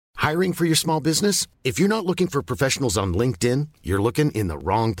Hiring for your small business? If you're not looking for professionals on LinkedIn, you're looking in the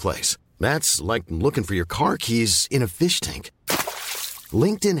wrong place. That's like looking for your car keys in a fish tank.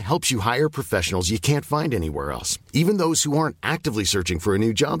 LinkedIn helps you hire professionals you can't find anywhere else, even those who aren't actively searching for a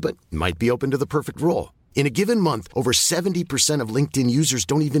new job but might be open to the perfect role. In a given month, over 70% of LinkedIn users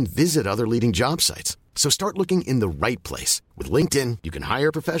don't even visit other leading job sites. So start looking in the right place. With LinkedIn, you can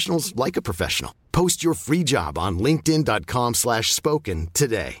hire professionals like a professional. Post your free job on linkedin.com/spoken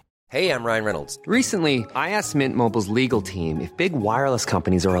today. Hey, I'm Ryan Reynolds. Recently, I asked Mint Mobile's legal team if big wireless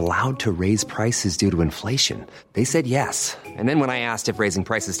companies are allowed to raise prices due to inflation. They said yes. And then when I asked if raising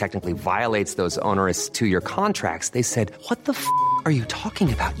prices technically violates those onerous two-year contracts, they said, "What the f*** are you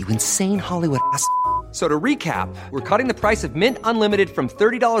talking about, you insane Hollywood ass?" So to recap, we're cutting the price of Mint Unlimited from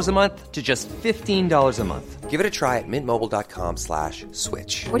 $30 a month to just $15 a month. Give it a try at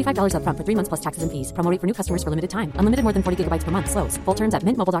mintmobile.com/switch. $45 up front for 3 months plus taxes and fees. Promo rate for new customers for limited time. Unlimited more than 40 gigabytes per month. Slows full terms at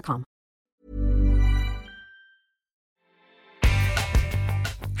mintmobile.com.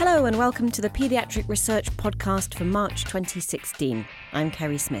 Hello and welcome to the Paediatric Research Podcast for March 2016. I'm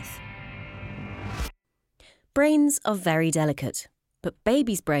Kerry Smith. Brains are very delicate, but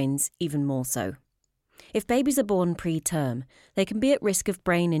babies' brains even more so. If babies are born preterm, they can be at risk of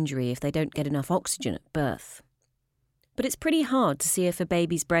brain injury if they don't get enough oxygen at birth. But it's pretty hard to see if a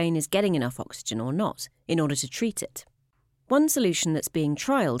baby's brain is getting enough oxygen or not in order to treat it. One solution that's being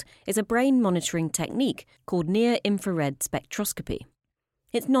trialled is a brain monitoring technique called near-infrared spectroscopy.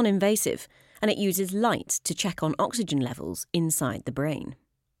 It's non-invasive, and it uses light to check on oxygen levels inside the brain.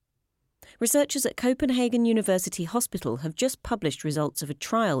 Researchers at Copenhagen University Hospital have just published results of a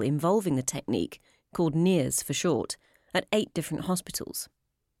trial involving the technique, called NIRS for short, at 8 different hospitals.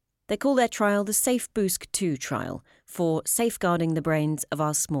 They call their trial the SafeBoost 2 trial for safeguarding the brains of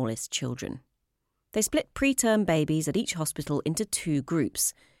our smallest children. They split preterm babies at each hospital into 2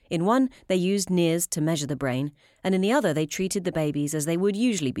 groups. In one, they used NIRS to measure the brain, and in the other they treated the babies as they would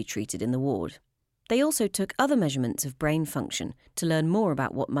usually be treated in the ward. They also took other measurements of brain function to learn more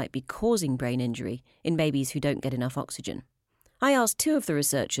about what might be causing brain injury in babies who don't get enough oxygen. I asked 2 of the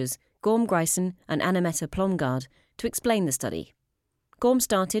researchers, Gorm Gryson and Annemette Plomgaard, to explain the study. Gorm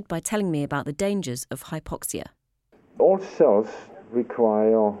started by telling me about the dangers of hypoxia. All cells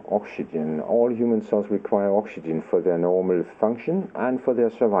require oxygen. All human cells require oxygen for their normal function and for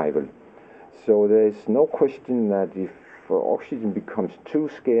their survival. So there is no question that if oxygen becomes too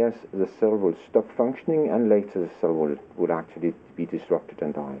scarce, the cell will stop functioning and later the cell would actually be disrupted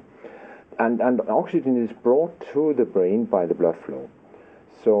and die. And oxygen is brought to the brain by the blood flow.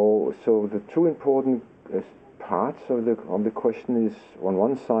 So the 2 important parts of the question is, on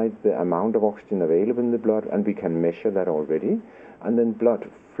one side, the amount of oxygen available in the blood, and we can measure that already, and then blood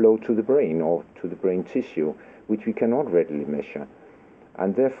flow to the brain or to the brain tissue, which we cannot readily measure.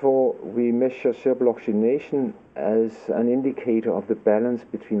 And therefore, we measure cerebral oxygenation as an indicator of the balance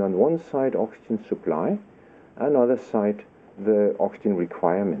between, on one side, oxygen supply, and on the other side, the oxygen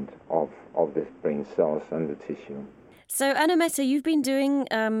requirement of the brain cells and the tissue. So, Annemette, you've been doing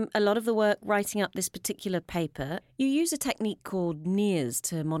a lot of the work writing up this particular paper. You use a technique called NIRS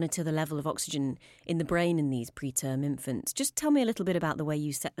to monitor the level of oxygen in the brain in these preterm infants. Just tell me a little bit about the way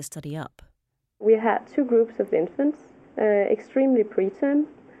you set the study up. We had 2 groups of infants, extremely preterm,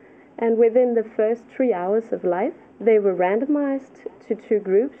 and within the first 3 hours of life, they were randomized to 2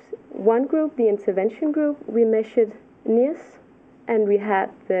 groups. One group, the intervention group, we measured NIRS, and we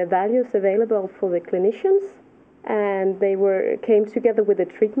had the values available for the clinicians. And they came together with a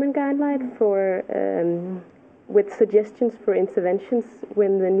treatment guideline with suggestions for interventions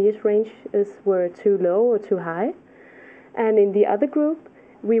when the NIRS ranges were too low or too high. And in the other group,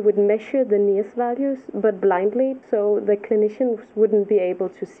 we would measure the NIRS values, but blindly, so the clinicians wouldn't be able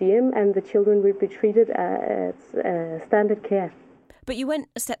to see them, and the children would be treated as standard care. But you went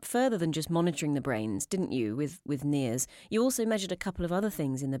a step further than just monitoring the brains, didn't you, with NIRS? You also measured a couple of other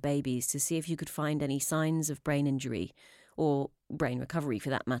things in the babies to see if you could find any signs of brain injury, or brain recovery for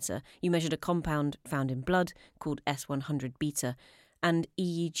that matter. You measured a compound found in blood called S100 beta, and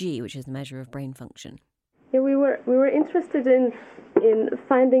EEG, which is the measure of brain function. Yeah, we were interested in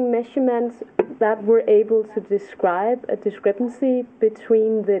finding measurements that were able to describe a discrepancy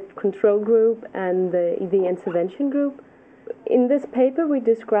between the control group and the intervention group. In this paper, we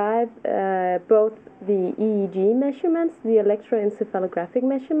describe both the EEG measurements, the electroencephalographic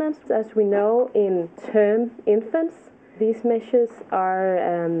measurements. As we know, in term infants, these measures are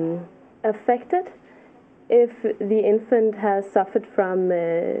affected if the infant has suffered from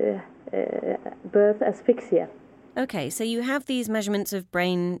birth asphyxia. Okay, so you have these measurements of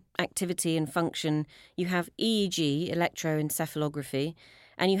brain activity and function. You have EEG, electroencephalography,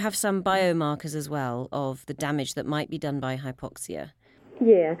 And you have some biomarkers as well of the damage that might be done by hypoxia.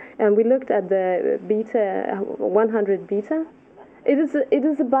 Yeah, and we looked at the beta 100 beta. It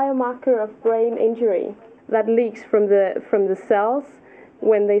is a biomarker of brain injury that leaks from the cells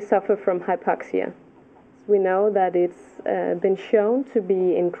when they suffer from hypoxia. We know that it's been shown to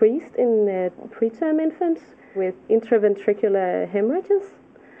be increased in preterm infants with intraventricular hemorrhages,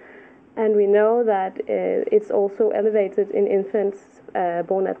 and we know that it's also elevated in infants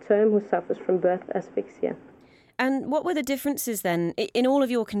born at term who suffers from birth asphyxia. And what were the differences then? In all of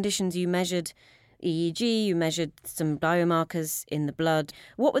your conditions, you measured EEG, you measured some biomarkers in the blood.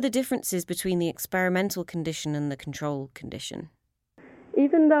 What were the differences between the experimental condition and the control condition?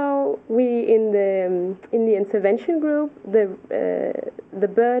 Even though we in the intervention group, the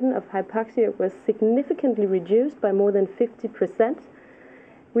burden of hypoxia was significantly reduced by more than 50%,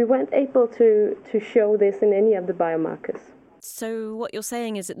 we weren't able to show this in any of the biomarkers. So what you're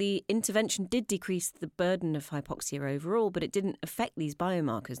saying is that the intervention did decrease the burden of hypoxia overall, but it didn't affect these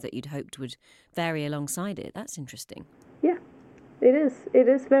biomarkers that you'd hoped would vary alongside it. That's interesting. Yeah, it is. It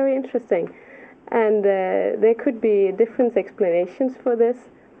is very interesting. And there could be different explanations for this.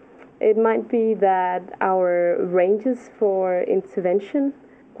 It might be that our ranges for intervention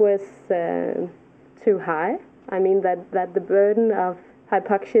was too high. I mean that the burden of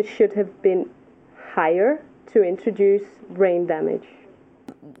hypoxia should have been higher to introduce brain damage.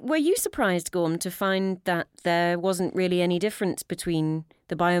 Were you surprised, Gorm, to find that there wasn't really any difference between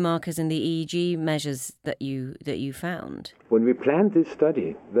the biomarkers and the EEG measures that you found? When we planned this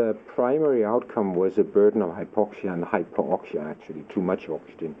study, the primary outcome was a burden of hypoxia and hyperoxia, actually, too much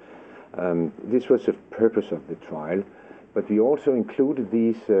oxygen. This was the purpose of the trial, but we also included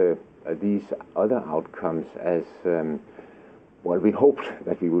these other outcomes as, we hoped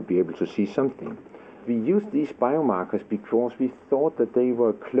that we would be able to see something. We used these biomarkers because we thought that they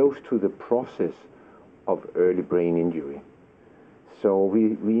were close to the process of early brain injury. So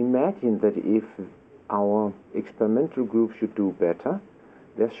we imagined that if our experimental group should do better,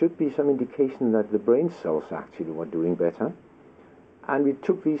 there should be some indication that the brain cells actually were doing better. And we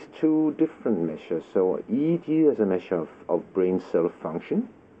took these two different measures. So EEG as a measure of brain cell function,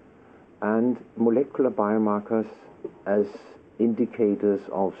 and molecular biomarkers as indicators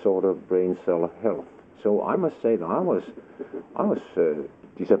of sort of brain cell health. So I must say that I was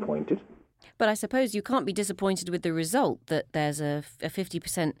disappointed. But I suppose you can't be disappointed with the result, that there's a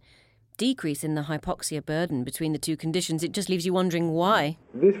 50% decrease in the hypoxia burden between the two conditions. It just leaves you wondering why.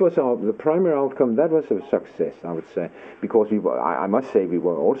 This was the primary outcome. That was a success, I would say, because I must say we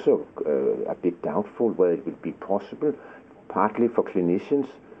were also a bit doubtful whether it would be possible, partly for clinicians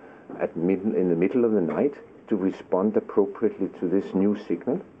in the middle of the night, to respond appropriately to this new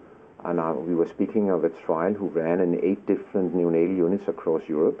signal. And we were speaking of a trial who ran in 8 different neonatal units across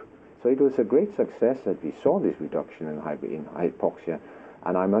Europe. So it was a great success that we saw this reduction in hypoxia.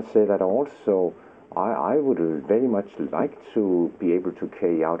 And I must say that also I would very much like to be able to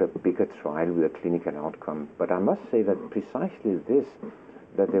carry out a bigger trial with a clinical outcome. But I must say that precisely this,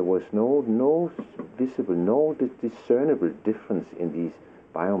 that there was no visible, no discernible difference in these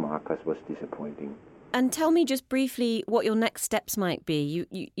biomarkers, was disappointing. And tell me just briefly what your next steps might be.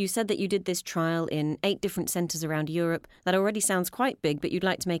 You said that you did this trial in 8 different centres around Europe. That already sounds quite big, but you'd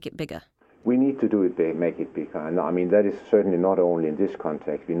like to make it bigger. We need to do it big, make it bigger. And I mean, that is certainly not only in this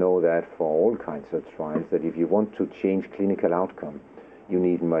context. We know that for all kinds of trials, that if you want to change clinical outcome, you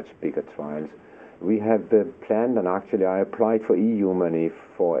need much bigger trials. We have planned, and actually I applied for EU money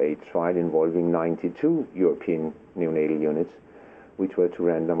for a trial involving 92 European neonatal units, which were to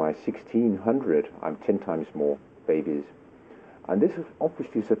randomize 1,600, 10 times more babies. And this is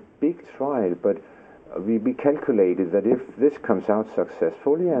obviously a big trial, but we calculated that if this comes out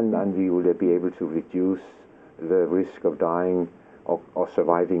successfully and we will be able to reduce the risk of dying or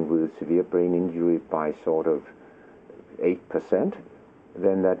surviving with severe brain injury by sort of 8%,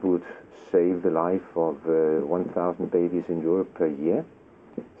 then that would save the life of 1,000 babies in Europe per year.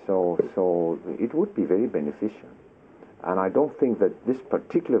 So it would be very beneficial. And I don't think that this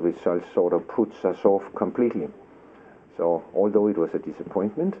particular result sort of puts us off completely. So although it was a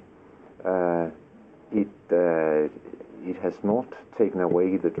disappointment, it has not taken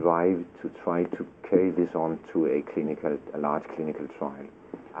away the drive to try to carry this on to a large clinical trial.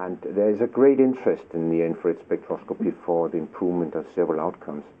 And there is a great interest in near-infrared spectroscopy for the improvement of several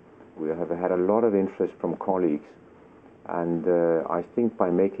outcomes. We have had a lot of interest from colleagues, and I think by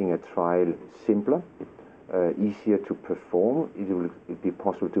making a trial simpler, easier to perform, it will be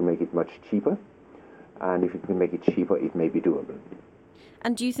possible to make it much cheaper. And if it can make it cheaper, it may be doable.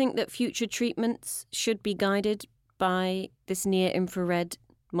 And do you think that future treatments should be guided by this near-infrared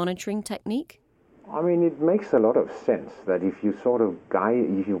monitoring technique? I mean, it makes a lot of sense that if you sort of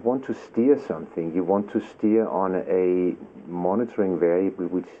if you want to steer something, you want to steer on a monitoring variable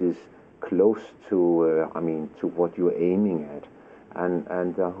which is close to, to what you're aiming at.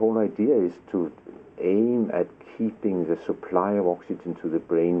 And the whole idea is to aim at keeping the supply of oxygen to the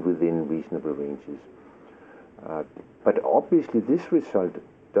brain within reasonable ranges. But obviously this result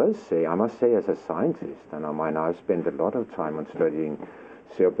does say, I must say as a scientist, and I've spent a lot of time on studying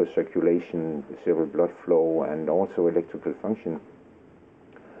cerebral circulation, cerebral blood flow, and also electrical function,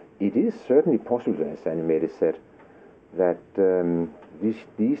 it is certainly possible, as Anne-Mette said, that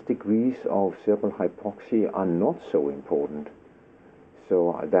these degrees of cerebral hypoxia are not so important.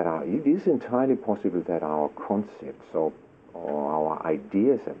 So it is entirely possible that our concepts or our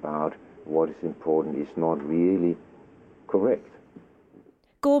ideas about what is important is not really correct.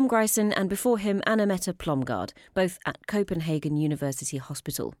 Gorm Gruysen and before him Anne-Mette Plomgaard, both at Copenhagen University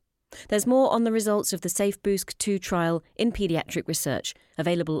Hospital. There's more on the results of the SafeBoost 2 trial in paediatric research,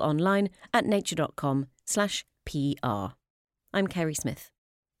 available online at nature.com/PR. I'm Kerry Smith.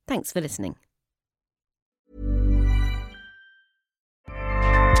 Thanks for listening.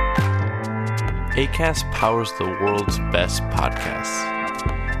 Acast powers the world's best podcasts.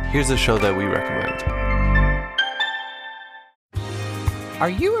 Here's a show that we recommend. Are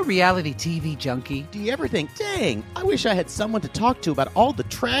you a reality TV junkie? Do you ever think, dang, I wish I had someone to talk to about all the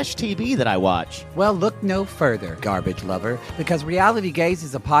trash TV that I watch? Well, look no further, garbage lover, because Reality Gaze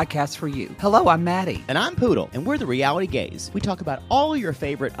is a podcast for you. Hello, I'm Maddie. And I'm Poodle, and we're the Reality Gaze. We talk about all your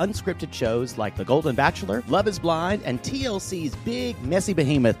favorite unscripted shows like The Golden Bachelor, Love is Blind, and TLC's big, messy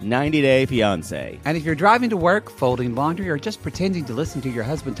behemoth, 90 Day Fiancé. And if you're driving to work, folding laundry, or just pretending to listen to your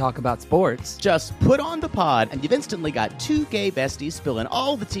husband talk about sports, just put on the pod, and you've instantly got two gay besties spilling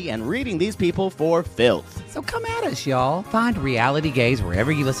all the tea and reading these people for filth. So come at us, y'all. Find Reality Gaze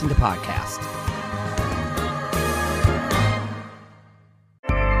wherever you listen to podcasts.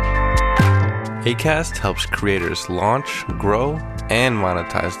 Acast helps creators launch, grow, and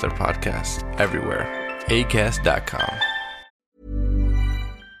monetize their podcasts everywhere. Acast.com.